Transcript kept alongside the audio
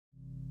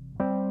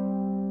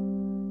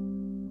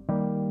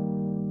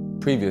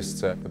Previous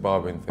to the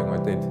barbering thing,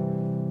 I did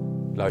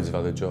loads of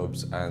other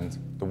jobs, and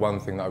the one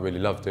thing that I really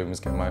loved doing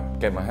was get my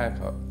hair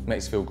cut. It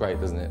makes you feel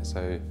great, doesn't it?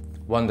 So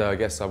one day, I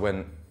guess I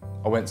went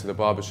to the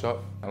barber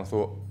shop and I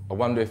thought, I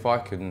wonder if I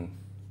can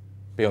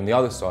be on the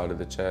other side of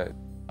the chair.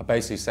 I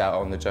basically set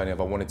out on the journey of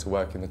I wanted to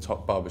work in the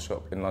top barber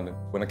shop in London.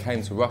 When I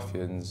came to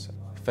Ruffians,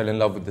 I fell in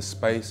love with the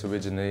space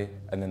originally,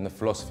 and then the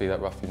philosophy that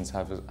Ruffians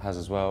has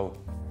as well.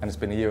 And it's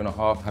been a year and a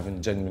half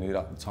having genuinely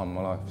like the time of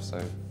my life.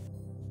 So.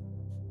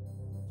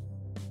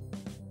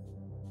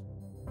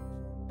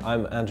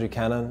 I'm Andrew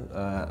Cannon,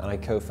 and I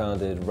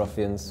co-founded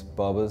Ruffians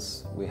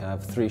Barbers. We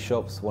have 3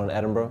 shops, one in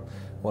Edinburgh,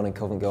 one in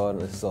Covent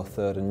Garden. This is our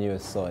 3rd and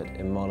newest site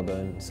in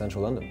Marylebone,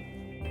 central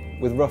London.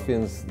 With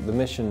Ruffians, the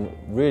mission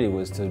really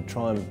was to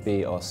try and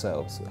be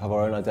ourselves, have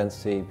our own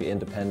identity, be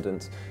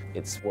independent.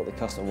 It's what the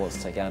customer wants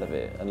to take out of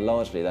it, and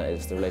largely that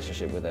is the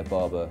relationship with their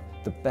barber.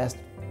 The best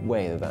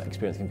way that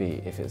experience can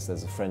be if there's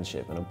a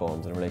friendship and a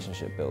bond and a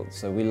relationship built.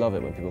 So we love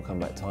it when people come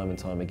back time and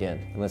time again,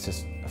 and that's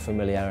just a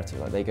familiarity,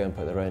 like they go and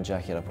put their own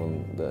jacket up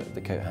on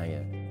the coat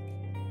hanger.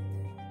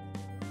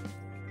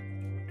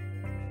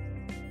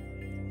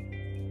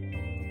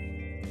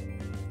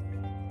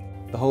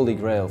 The holy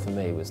grail for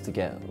me was to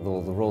get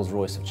the Rolls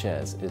Royce of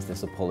chairs is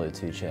this Apollo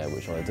 2 chair,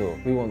 which I adore.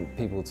 We want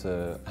people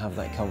to have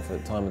that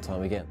comfort time and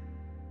time again.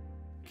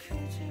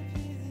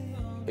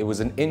 It was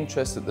an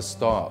interest at the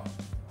start.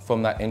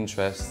 From that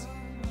interest,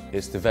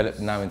 it's developed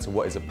now into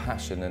what is a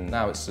passion, and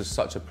now it's just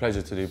such a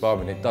pleasure to do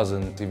barbering. It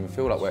doesn't even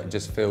feel like work, it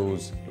just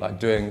feels like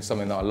doing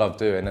something that I love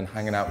doing and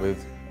hanging out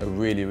with a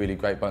really, really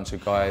great bunch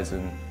of guys,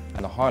 and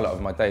the highlight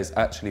of my day is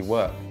actually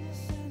work.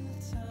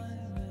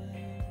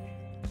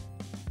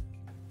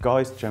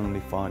 Guys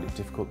generally find it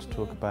difficult to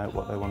talk about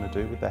what they want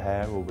to do with their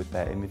hair or with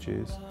their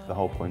images. The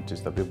whole point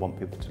is that we want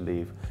people to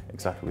leave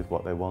exactly with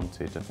what they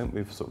wanted. I think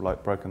we've sort of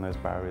like broken those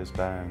barriers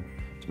down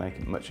to make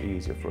it much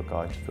easier for a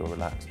guy to feel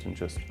relaxed and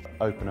just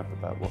open up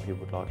about what he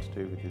would like to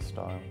do with his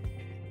style.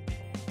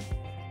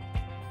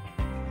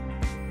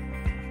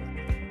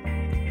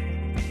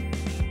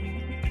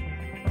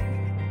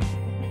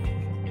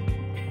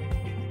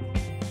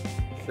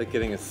 It's like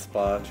getting a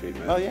spa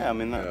treatment. Oh yeah, I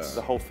mean that's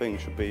the whole thing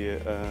should be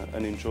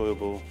an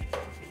enjoyable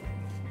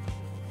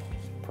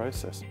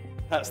process.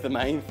 That's the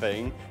main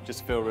thing.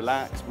 Just feel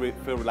relaxed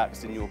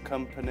in your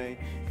company,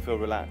 feel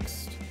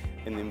relaxed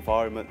in the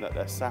environment that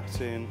they're sat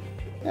in.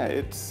 Yeah,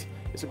 it's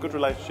a good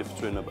relationship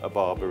between a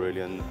barber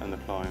really and the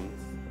client.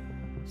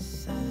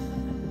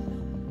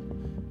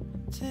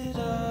 Did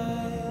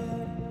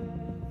I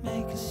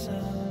make a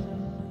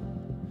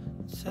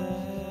sound?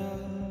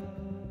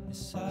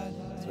 So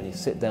when you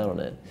sit down on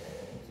it,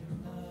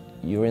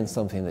 you're in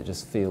something that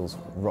just feels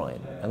right.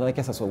 And I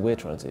guess that's what we're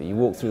trying to do. You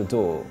walk through the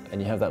door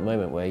and you have that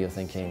moment where you're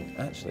thinking,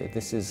 actually,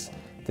 this is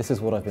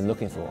what I've been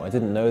looking for. I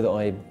didn't know that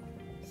I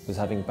was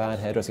having bad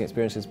hairdressing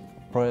experiences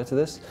prior to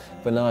this,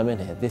 but now I'm in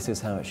here. This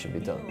is how it should be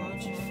done.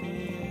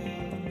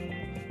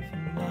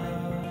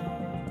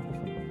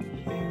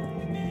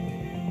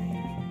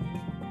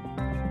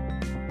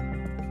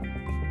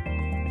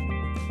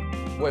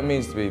 What it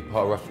means to be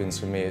part of Ruffians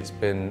for me, it's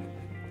been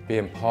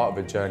being part of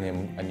a journey,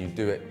 and you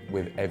do it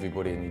with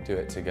everybody and you do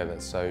it together.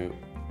 So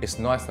it's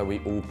nice that we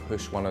all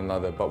push one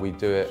another, but we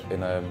do it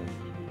in a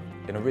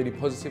really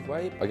positive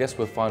way. I guess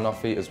we'll find our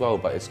feet as well,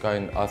 but I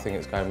think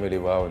it's going really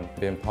well, and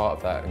being part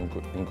of that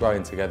and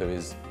growing together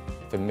is,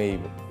 for me,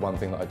 one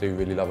thing that I do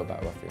really love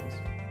about Ruffians.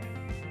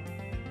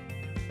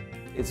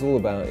 It's all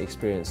about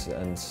experience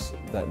and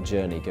that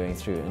journey going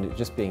through, and it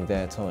just being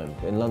their time.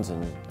 In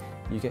London,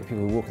 you get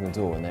people who walk in the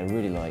door and they're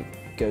really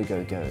like, go,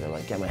 go, go. They're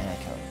like, get my hair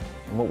cut.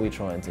 And what we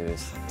try and do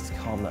is just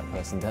calm that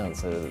person down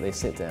so that they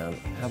sit down,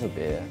 have a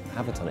beer,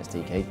 have a tonic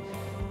tea cake,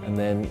 and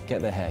then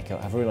get their hair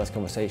cut, have a really nice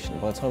conversation.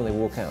 By the time they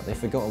walk out, they've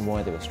forgotten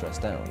why they were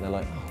stressed out. And they're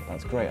like, oh,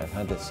 that's great, I've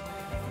had this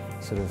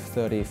sort of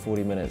 30,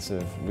 40 minutes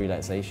of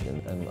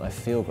relaxation, and I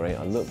feel great,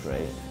 I look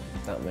great.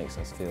 That makes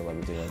us feel like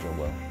we're doing our job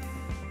well.